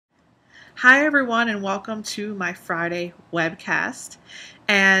Hi, everyone, and welcome to my Friday webcast.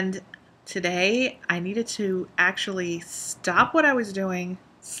 And today I needed to actually stop what I was doing,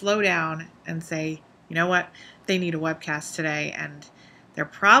 slow down, and say, you know what? They need a webcast today. And they're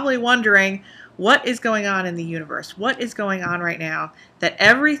probably wondering what is going on in the universe? What is going on right now that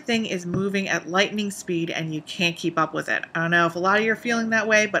everything is moving at lightning speed and you can't keep up with it? I don't know if a lot of you are feeling that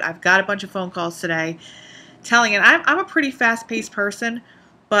way, but I've got a bunch of phone calls today telling it. I'm a pretty fast-paced person,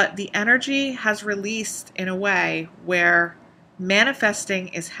 but the energy has released in a way where manifesting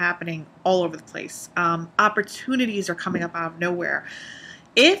is happening all over the place. Opportunities are coming up out of nowhere.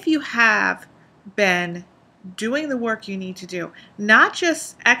 If you have been doing the work you need to do, not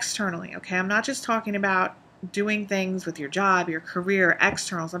just externally, okay? I'm not just talking about doing things with your job, your career,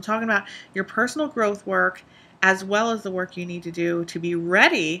 externals. I'm talking about your personal growth work as well as the work you need to do to be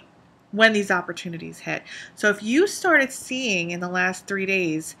ready when these opportunities hit. So if you started seeing in the last 3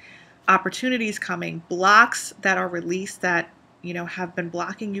 days opportunities coming, blocks that are released that, have been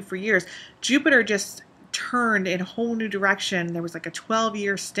blocking you for years. Jupiter just turned in a whole new direction. There was like a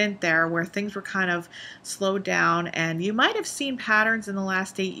 12-year stint there where things were kind of slowed down, and you might have seen patterns in the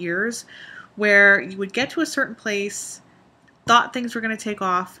last 8 years where you would get to a certain place, thought things were going to take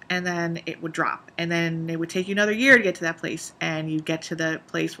off, and then it would drop. And then it would take you another year to get to that place, and you get to the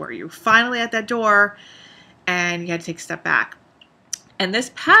place where you're finally at that door and you had to take a step back. And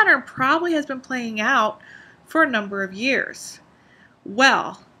this pattern probably has been playing out for a number of years.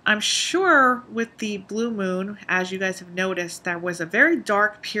 Well, I'm sure with the blue moon, as you guys have noticed, there was a very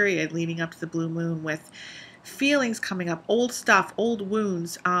dark period leading up to the blue moon with feelings coming up, old stuff, old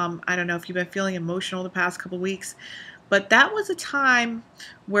wounds. I don't know if you've been feeling emotional the past couple weeks, but that was a time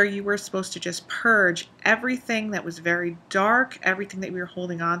where you were supposed to just purge everything that was very dark, everything that we were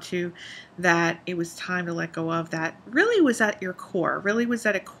holding on to, that it was time to let go of, that really was at your core, really was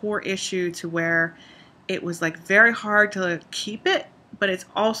at a core issue to where it was like very hard to keep it, but it's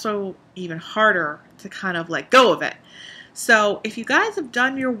also even harder to kind of let go of it. So if you guys have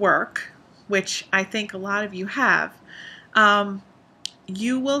done your work, which I think a lot of you have,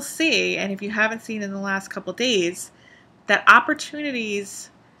 you will see, and if you haven't seen in the last couple days, that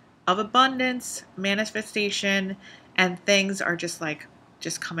opportunities of abundance, manifestation, and things are just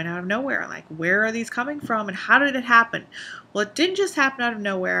coming out of nowhere. Like, where are these coming from and how did it happen? Well, it didn't just happen out of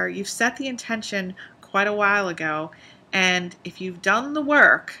nowhere. You've set the intention quite a while ago, and if you've done the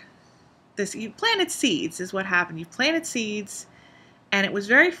work, you planted seeds is what happened. You planted seeds, and it was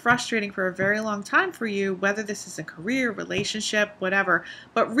very frustrating for a very long time for you, whether this is a career, relationship, whatever.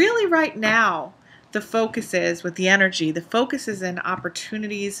 But really right now, the focus is with the energy, the focus is in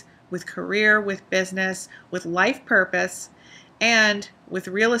opportunities with career, with business, with life purpose, and with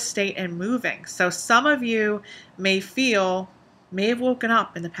real estate and moving. So some of you may have woken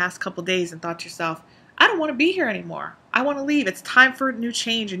up in the past couple days and thought to yourself, I don't want to be here anymore. I want to leave. It's time for a new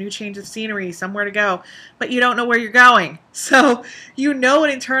change of scenery, somewhere to go, but you don't know where you're going. So you know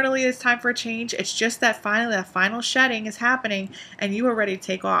it internally it's time for a change. It's just that finally that final shedding is happening and you are ready to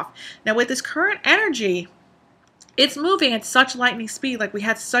take off. Now with this current energy, it's moving at such lightning speed. Like, we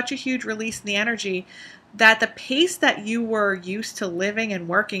had such a huge release in the energy that the pace that you were used to living and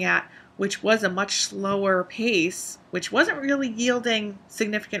working at, which was a much slower pace, which wasn't really yielding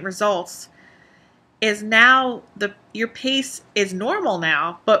significant results, is now your pace is normal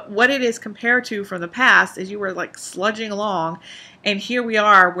now, but what it is compared to from the past is you were like sludging along, and here we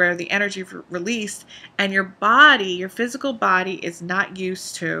are where the energy released and your body, your physical body, is not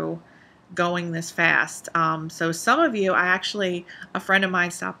used to going this fast. So some of you, a friend of mine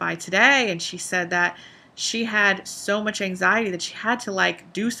stopped by today and she said that she had so much anxiety that she had to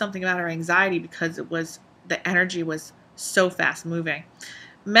like do something about her anxiety because the energy was so fast moving.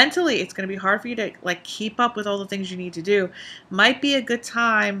 Mentally, it's going to be hard for you to like keep up with all the things you need to do. Might be a good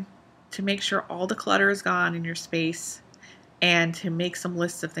time to make sure all the clutter is gone in your space and to make some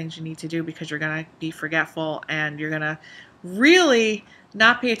lists of things you need to do, because you're going to be forgetful and you're going to really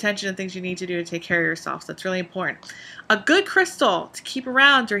not pay attention to things you need to do to take care of yourself. So that's really important. A good crystal to keep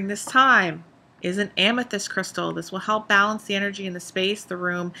around during this time is an amethyst crystal. This will help balance the energy in the space, the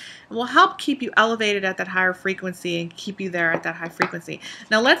room, and will help keep you elevated at that higher frequency and keep you there at that high frequency.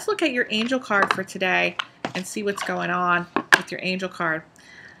 Now let's look at your angel card for today and see what's going on with your angel card.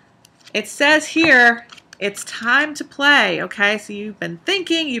 It says here, it's time to play, okay? So you've been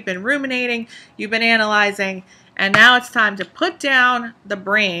thinking, you've been ruminating, you've been analyzing, and now it's time to put down the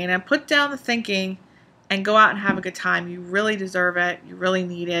brain and put down the thinking and go out and have a good time. You really deserve it. You really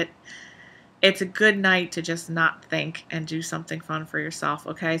need it. It's a good night to just not think and do something fun for yourself,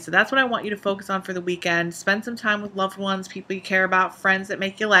 okay? So that's what I want you to focus on for the weekend. Spend some time with loved ones, people you care about, friends that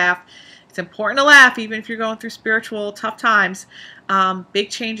make you laugh. It's important to laugh even if you're going through spiritual tough times. Big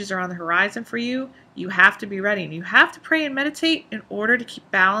changes are on the horizon for you. You have to be ready, and you have to pray and meditate in order to keep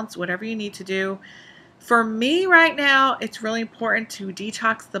balance, whatever you need to do. For me right now, it's really important to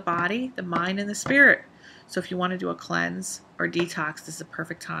detox the body, the mind, and the spirit. So if you want to do a cleanse or detox, this is a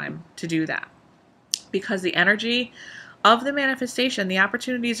perfect time to do that, because the energy of the manifestation, the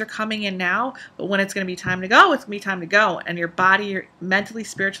opportunities are coming in now, but when it's going to be time to go, it's going to be time to go. And your body, your mentally,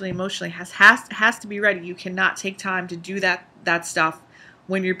 spiritually, emotionally has to be ready. You cannot take time to do that stuff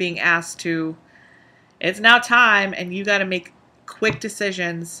when you're being asked to. It's now time, and you got to make quick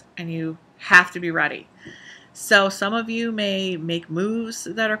decisions, and you have to be ready. So some of you may make moves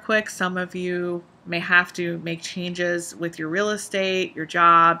that are quick. Some of you may have to make changes with your real estate, your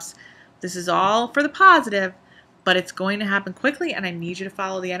jobs. This is all for the positive, but it's going to happen quickly, and I need you to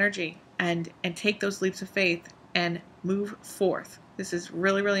follow the energy and take those leaps of faith and move forth. This is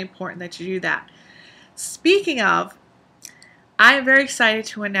really, really important that you do that. Speaking of, I am very excited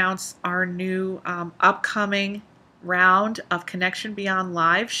to announce our new upcoming round of Connection Beyond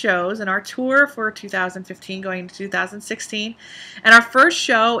live shows and our tour for 2015 going to 2016. And our first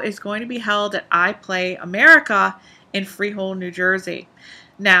show is going to be held at I Play America in Freehold, New Jersey.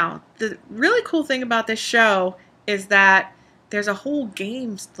 Now, the really cool thing about this show is that there's a whole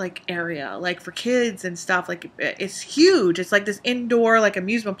games area for kids and stuff. It's huge. It's like this indoor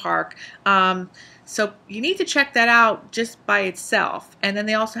amusement park. So you need to check that out just by itself. And then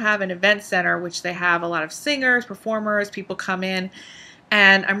they also have an event center, which they have a lot of singers, performers, people come in.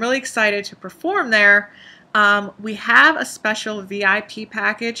 And I'm really excited to perform there. We have a special VIP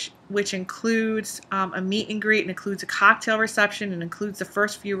package, which includes a meet and greet, and includes a cocktail reception, and includes the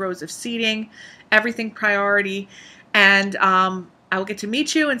first few rows of seating, everything priority. And I will get to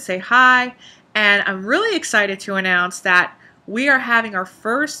meet you and say hi. And I'm really excited to announce that we are having our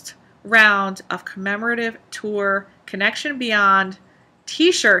first round of commemorative tour Connection Beyond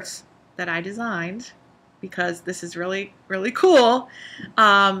t-shirts that I designed, because this is really, really cool.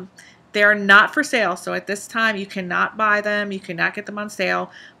 They're not for sale, so at this time you cannot buy them, you cannot get them on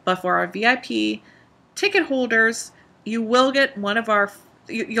sale, but for our VIP ticket holders, you will get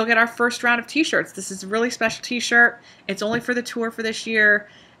you'll get our first round of t-shirts. This is a really special t-shirt. It's only for the tour for this year,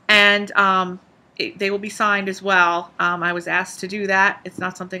 and they will be signed as well. I was asked to do that. It's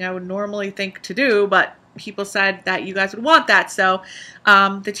not something I would normally think to do, but people said that you guys would want that. So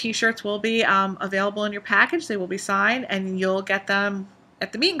the t-shirts will be available in your package. They will be signed, and you'll get them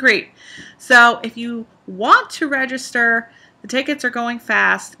at the meet and greet. So if you want to register, the tickets are going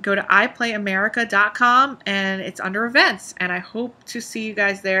fast. Go to iplayamerica.com, and it's under events. And I hope to see you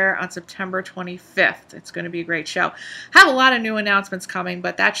guys there on September 25th. It's going to be a great show. I have a lot of new announcements coming,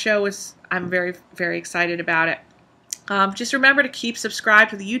 but that show I'm very, very excited about it. Just remember to keep subscribed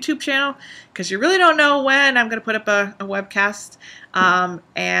to the YouTube channel, because you really don't know when I'm going to put up a webcast.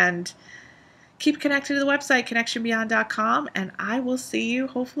 And keep connected to the website, connectionbeyond.com, and I will see you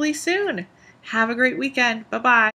hopefully soon. Have a great weekend. Bye-bye.